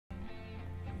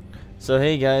So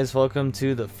hey guys, welcome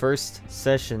to the first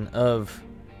session of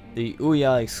the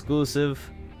Ouya exclusive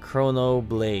Chrono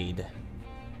Blade.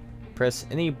 Press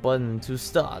any button to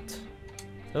start.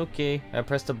 Okay, I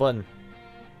pressed a button.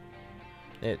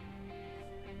 Okay.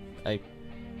 I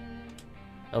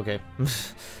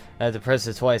had to press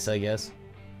it twice, I guess.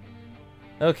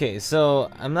 Okay, so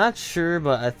I'm not sure,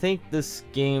 but I think this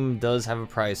game does have a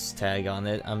price tag on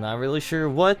it. I'm not really sure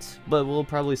what, but we'll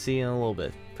probably see in a little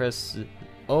bit. Press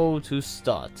O to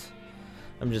start.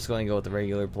 I'm just going to go with the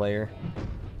regular player.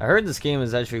 I heard this game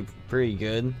is actually pretty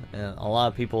good, and a lot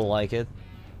of people like it.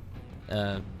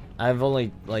 I've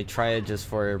only tried it just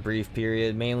for a brief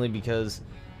period, mainly because,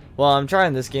 well, I'm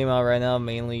trying this game out right now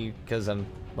mainly because I'm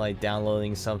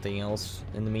downloading something else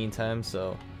in the meantime.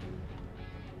 So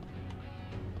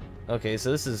okay, so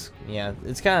this is, yeah,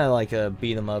 it's kind of like a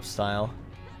beat 'em up style.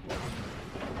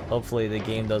 Hopefully the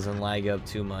game doesn't lag up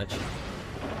too much.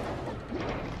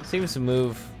 Seems to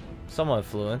move somewhat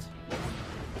fluent.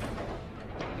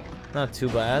 Not too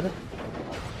bad.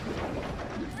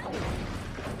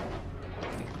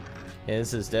 Yeah,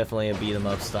 this is definitely a beat 'em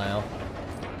up style.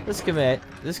 This can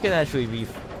actually be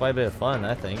quite a bit of fun,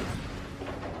 I think.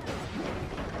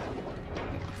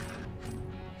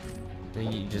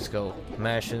 Then you just go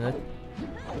mashing it.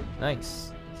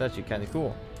 Nice. It's actually kind of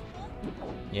cool.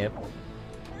 Yep.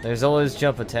 There's always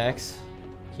jump attacks.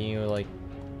 Can you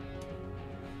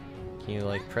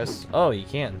press? Oh, you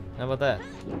can. How about that?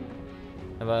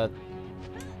 How about?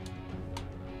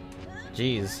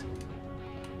 Jeez.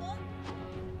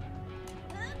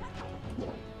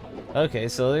 Okay,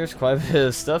 so there's quite a bit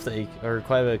of stuff that or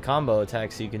quite a bit of combo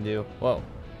attacks you can do. Whoa.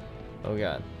 Oh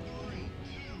god.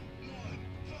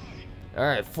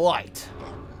 Alright, flight.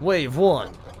 Wave 1.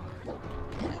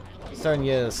 Starting to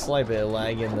get a slight bit of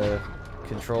lag in the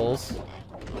controls.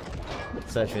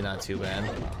 It's actually not too bad.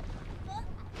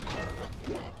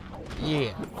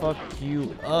 Yeah, fuck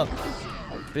you up,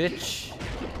 bitch.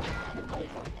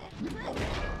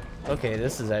 Okay,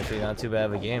 this is actually not too bad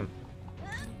of a game.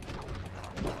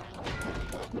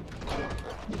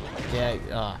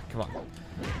 Yeah, come on.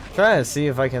 Trying to see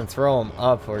if I can throw him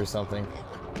up or something.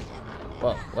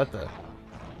 Whoa, what the?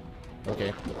 Okay,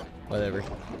 whatever.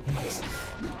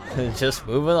 Just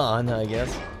moving on, I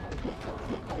guess.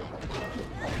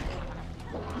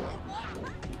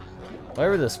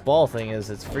 Whatever this ball thing is,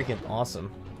 it's freaking awesome.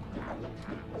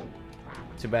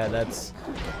 Too bad that's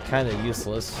kind of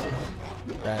useless.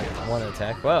 That one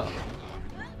attack. Wow.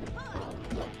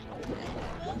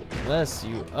 Bless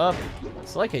you up.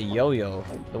 It's like a yo-yo,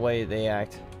 the way they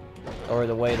act. Or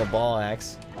the way the ball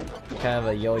acts. Kind of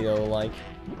a yo-yo like.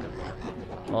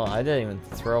 Oh, I didn't even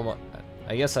throw my...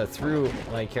 I guess I threw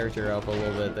my character up a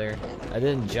little bit there. I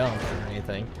didn't jump or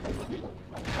anything.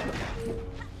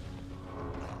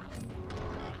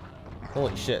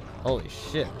 Holy shit. Holy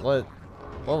shit. What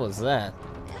was that?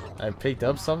 I picked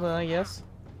up something, I guess?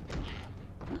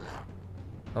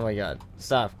 Oh my god.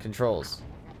 Stop. Controls.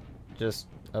 Just...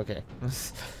 okay.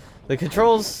 The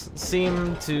controls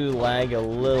seem to lag a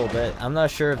little bit. I'm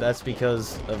not sure if that's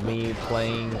because of me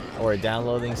playing or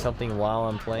downloading something while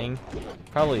I'm playing.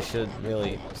 Probably should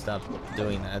really stop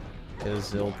doing that,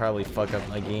 because it'll probably fuck up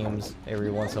my games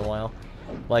every once in a while.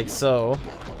 Like so.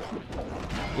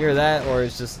 Either that, or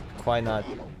it's just quite not,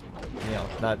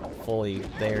 not fully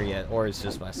there yet, or it's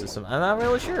just my system. I'm not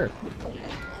really sure.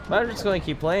 But I'm just going to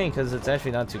keep playing because it's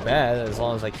actually not too bad as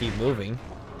long as I keep moving.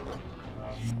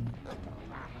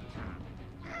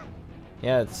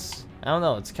 Yeah, I don't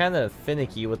know, it's kind of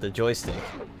finicky with the joystick.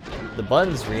 The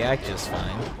buttons react just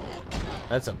fine.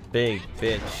 That's a big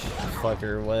bitch,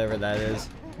 fucker, whatever that is.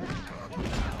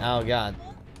 Oh god.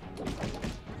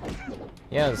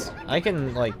 Yes, I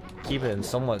can, keep it in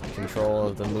somewhat control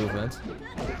of the movement.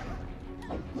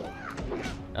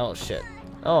 Oh shit.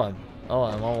 Oh,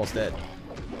 I'm almost dead.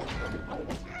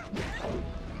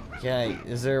 Yeah,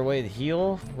 is there a way to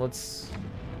heal?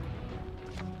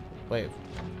 Wait.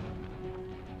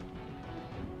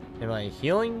 Am I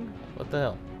healing? What the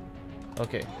hell?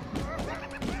 Okay.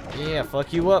 Yeah,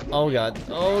 fuck you up. Oh god.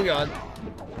 Oh god.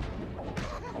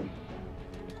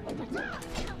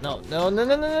 No, no, no,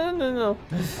 no, no, no, no.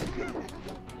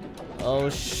 Oh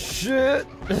shit.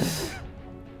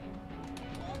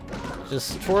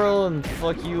 Just twirl and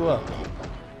fuck you up.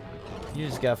 You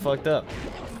just got fucked up.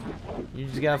 You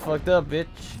just got fucked up, bitch.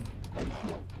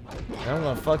 I'm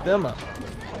gonna fuck them up.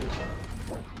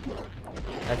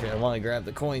 Actually, I want to grab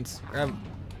the coins. Grab.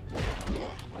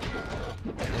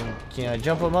 And can I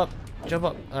jump them up? Jump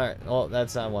up. Alright. Oh,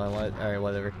 that's not what I wanted. Alright,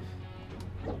 whatever.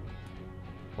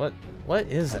 What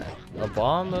is that? A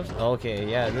bomb? Okay,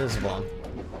 yeah, it is a bomb.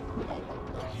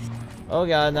 Oh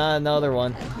god, not another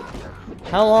one.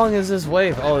 How long is this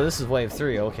wave? Oh, this is wave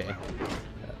 3, okay.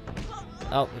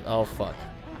 Oh fuck.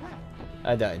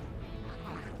 I died.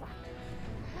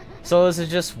 So is it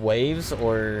just waves,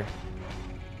 or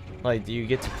like do you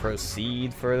get to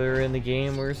proceed further in the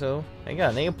game or so? I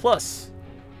got an A+.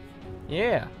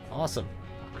 Yeah, awesome.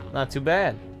 Not too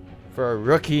bad for a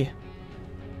rookie.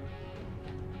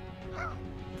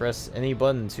 Press any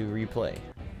button to replay.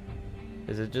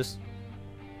 Is it just...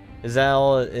 Is that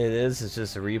all it is? It's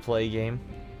just a replay game?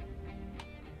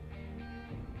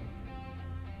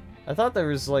 I thought there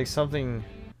was like something...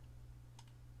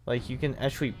 Like you can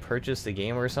actually purchase the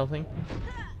game or something?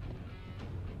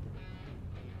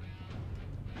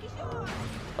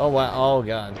 Oh wow, oh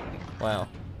god. Wow.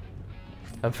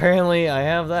 Apparently I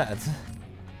have that.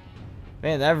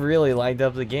 Man, that really lightened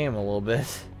up the game a little bit.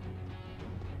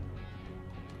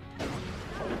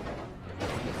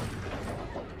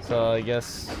 So I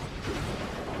guess...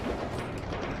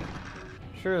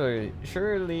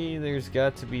 Surely there's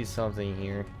got to be something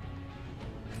here.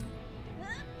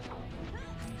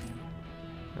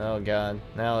 Oh god,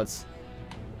 now it's...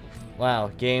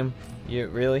 Wow, game? You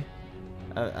really?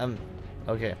 I'm...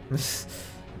 Okay.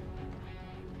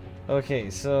 Okay,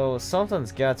 so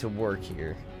something's got to work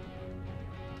here.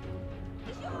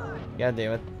 God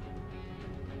damn it.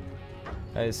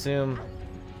 I assume...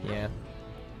 Yeah.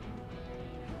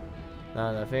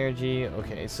 Not enough energy.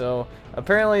 Okay, so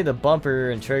apparently the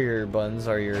bumper and trigger buttons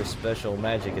are your special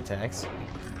magic attacks.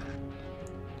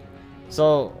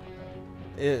 So,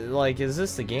 like, is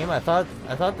this the game? I thought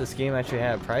this game actually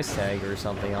had a price tag or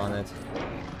something on it.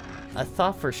 I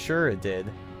thought for sure it did.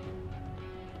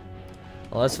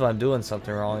 Unless if I'm doing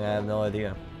something wrong, I have no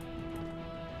idea.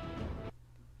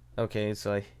 Okay,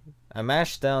 so I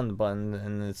mashed down the button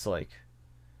and it's like,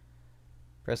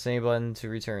 press any button to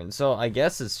return. So I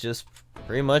guess it's just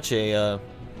pretty much a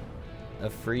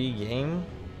free game.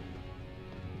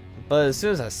 But as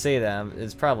soon as I say that,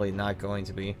 it's probably not going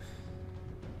to be.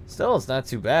 Still, it's not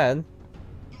too bad.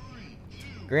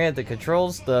 Granted, the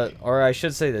controls, or I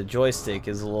should say the joystick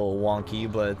is a little wonky,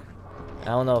 but I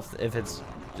don't know if it's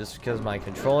just because of my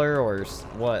controller or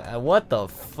what. What the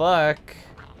fuck?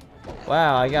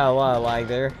 Wow, I got a lot of lag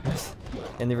there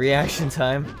in the reaction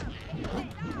time.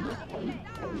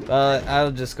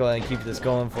 I'll just go ahead and keep this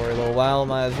going for a little while,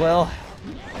 might as well.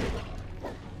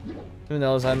 Who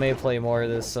knows, I may play more of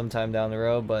this sometime down the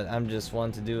road, but I'm just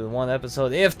one to do one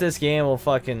episode if this game will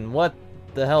fucking... What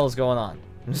the hell is going on?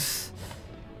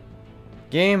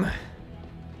 Game,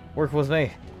 work with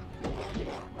me.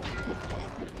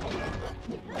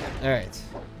 Alright.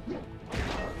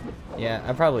 Yeah,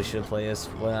 I probably should play this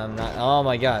when I'm not... Oh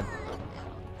my god.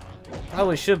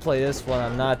 Probably should play this when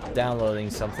I'm not downloading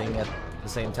something at the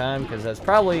same time, because that's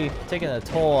probably taking a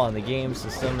toll on the game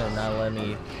system and not letting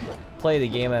me play the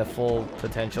game at full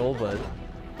potential, but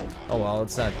oh well,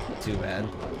 it's not too bad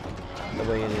the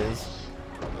way it is.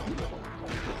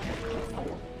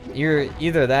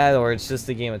 Either that or it's just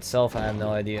the game itself, I have no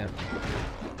idea.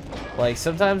 Like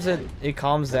sometimes it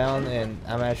calms down and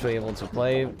I'm actually able to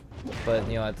play, but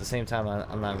you know, at the same time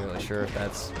I'm not really sure if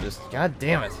that's just... God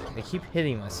damn it, I keep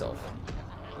hitting myself.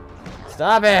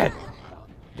 Stop it!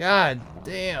 God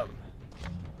damn.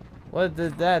 What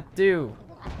did that do?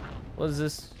 What is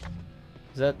this?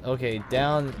 Is that... Okay,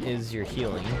 down is your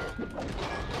healing.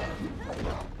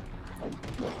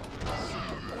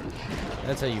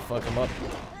 That's how you fuck them up.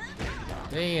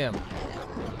 Damn.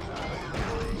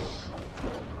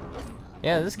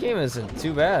 Yeah, this game isn't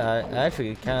too bad. I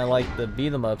actually kind of like the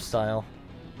beat 'em up style.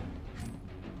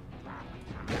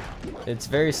 It's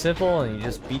very simple and you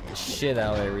just beat the shit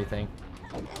out of everything.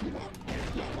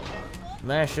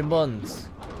 Mashing buttons.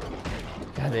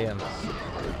 God damn.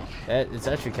 It's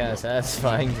actually kind of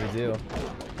satisfying to do.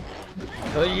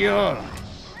 Oh yeah.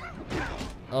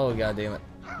 Oh god damn it.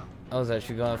 I was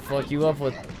actually gonna fuck you up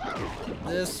with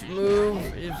this move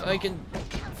if I can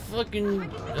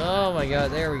fucking... Oh my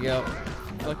god, there we go.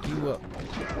 Fuck you up.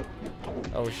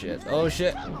 Oh shit. Oh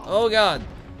shit. Oh god.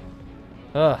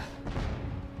 Ugh.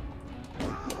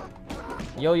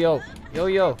 Yo yo. Yo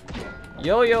yo.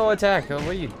 Yo yo attack. Oh, what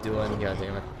are you doing? God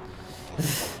damn it.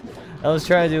 I was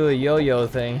trying to do a yo yo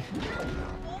thing.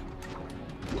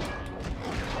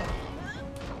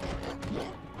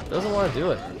 Doesn't want to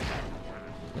do it.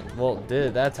 Well, did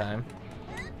it that time.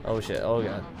 Oh shit. Oh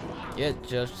god.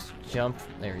 Just jump.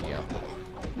 There you go.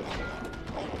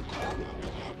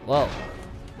 Whoa.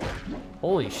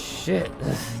 Holy shit.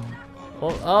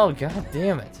 Well, oh god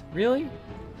damn it. Really?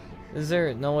 Is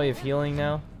there no way of healing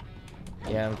now?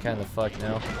 Yeah, I'm kind of fucked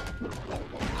now.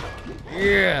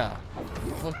 Yeah.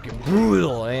 Fucking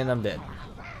brutal. And I'm dead.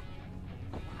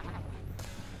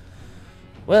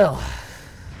 Well,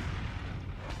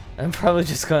 I'm probably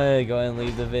just gonna go and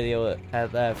leave the video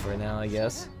at that for now, I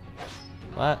guess.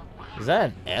 What? Is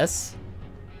that an S?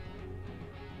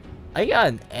 I got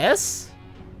an S?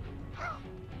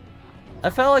 I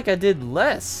felt like I did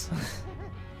less.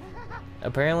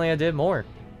 Apparently I did more.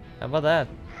 How about that?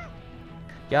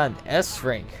 Got an S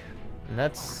rank. And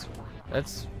that's, I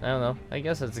don't know. I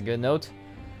guess that's a good note.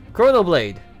 Chrono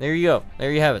Blade. There you go.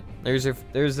 There you have it. There's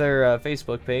their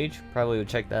Facebook page. Probably would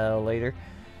check that out later.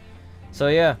 So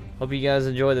yeah, hope you guys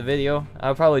enjoy the video.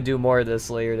 I'll probably do more of this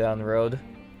later down the road,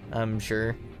 I'm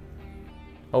sure.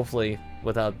 Hopefully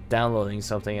without downloading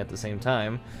something at the same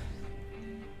time.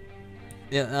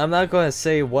 Yeah, I'm not going to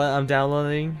say what I'm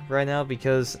downloading right now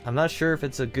because I'm not sure if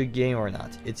it's a good game or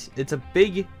not. It's a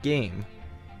big game.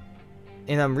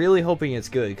 And I'm really hoping it's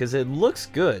good because it looks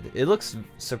good. It looks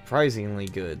surprisingly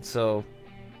good. So,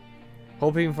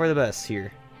 hoping for the best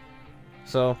here.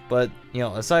 So, but, you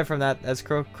know, aside from that, that's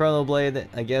Chrono Blade,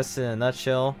 I guess, in a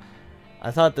nutshell.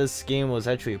 I thought this game was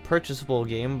actually a purchasable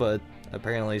game, but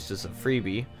apparently it's just a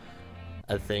freebie,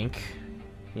 I think.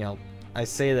 You know, I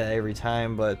say that every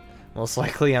time, but most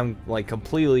likely I'm, like,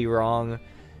 completely wrong.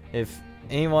 If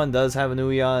anyone does have an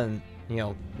Ouya and, you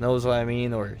know, knows what I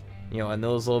mean, or, you know,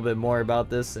 knows a little bit more about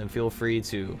this, then feel free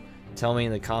to tell me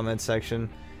in the comment section.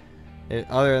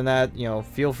 Other than that, you know,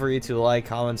 feel free to like,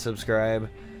 comment, subscribe.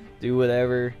 Do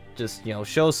whatever, just, you know,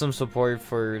 show some support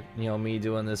for, you know, me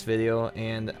doing this video,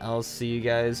 and I'll see you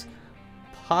guys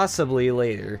possibly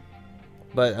later.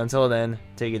 But until then,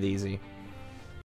 take it easy.